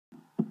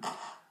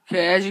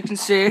Okay, as you can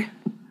see,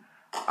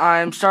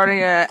 I'm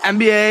starting an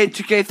NBA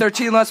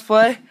 2K13 Let's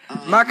Play.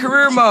 My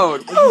career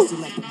mode. Woo!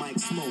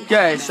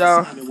 Okay,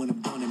 so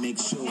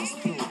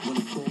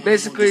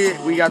basically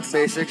we got the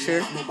basics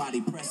here.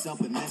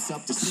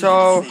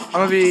 So I'm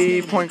gonna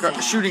be point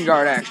guard, shooting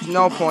guard actually,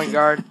 no point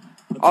guard,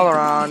 all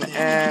around,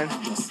 and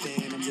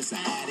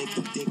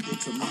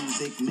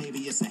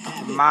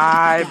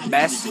my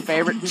best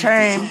favorite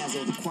chain.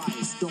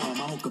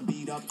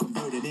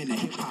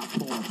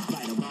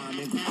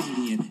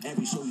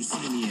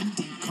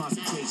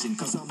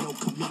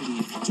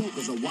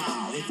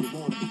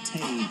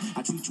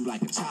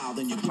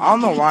 I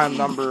don't know why I'm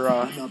number,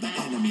 I'm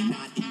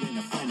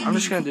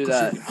just gonna do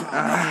that.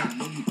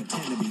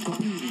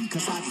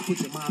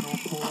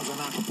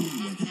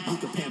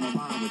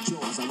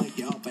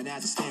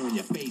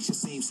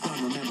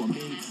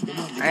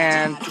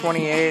 And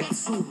 28.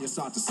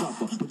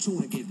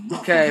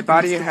 Okay,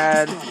 body and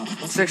head,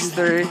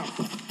 6'3".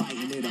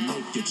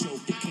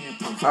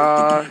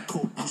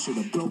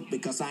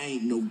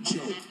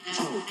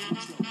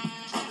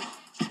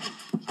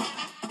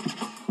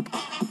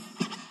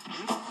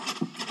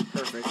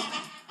 Perfect.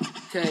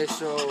 Okay,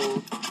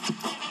 so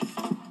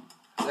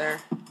there.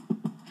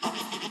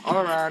 All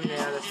around,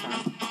 yeah, that's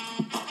fine.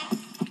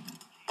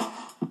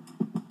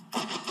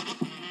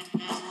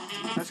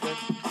 That's good.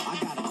 I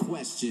got a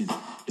question.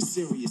 As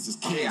serious as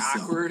cancer. Hey,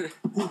 awkward.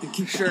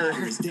 Sure.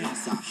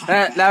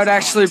 That would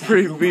actually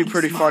be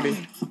pretty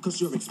funny.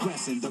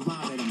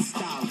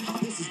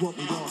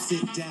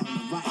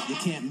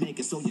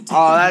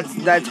 Oh,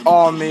 that's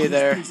all me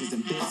there.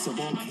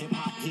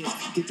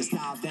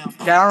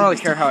 Yeah, I don't really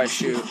care how I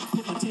shoot.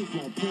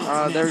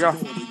 There we go.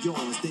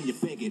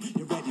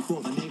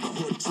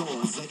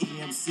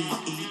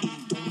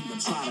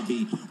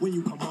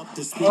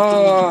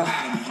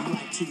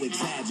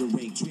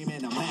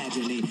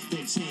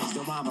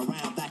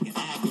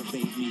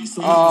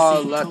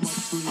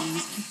 Let's.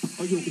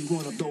 Or you'll be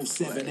one of those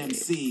 7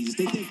 MCs.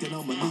 They think that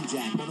I'm a new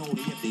jack, but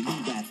only if they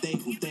knew that. They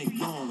who think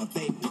wrong, or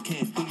they who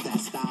can't do that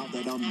style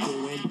that I'm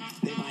doing,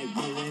 they might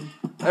ruin.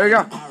 There we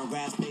go.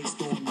 Paragraphs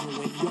based on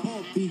ruin. Your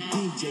offbeat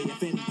DJ,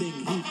 if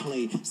anything he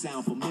played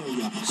sound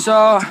familiar.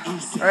 So,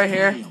 right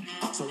here,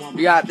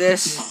 we got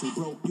this.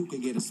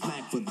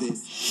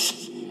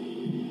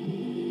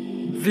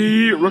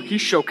 The Rookie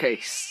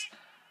Showcase.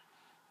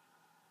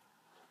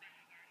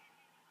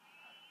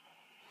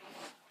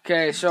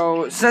 Okay,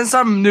 so since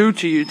I'm new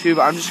to YouTube,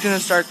 I'm just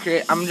gonna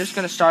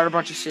start a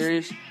bunch of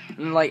series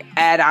and like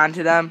add on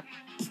to them.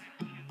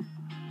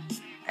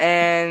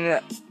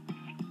 And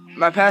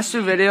my past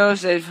 2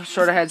 videos, they've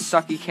sort of had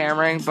sucky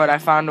cameraing, but I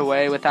found a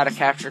way without a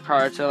capture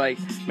card to like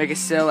make it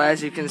still,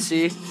 as you can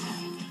see,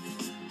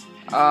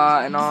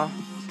 and all.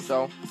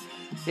 So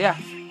yeah,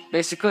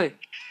 basically.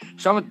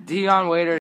 So I'm with Dion Waiter.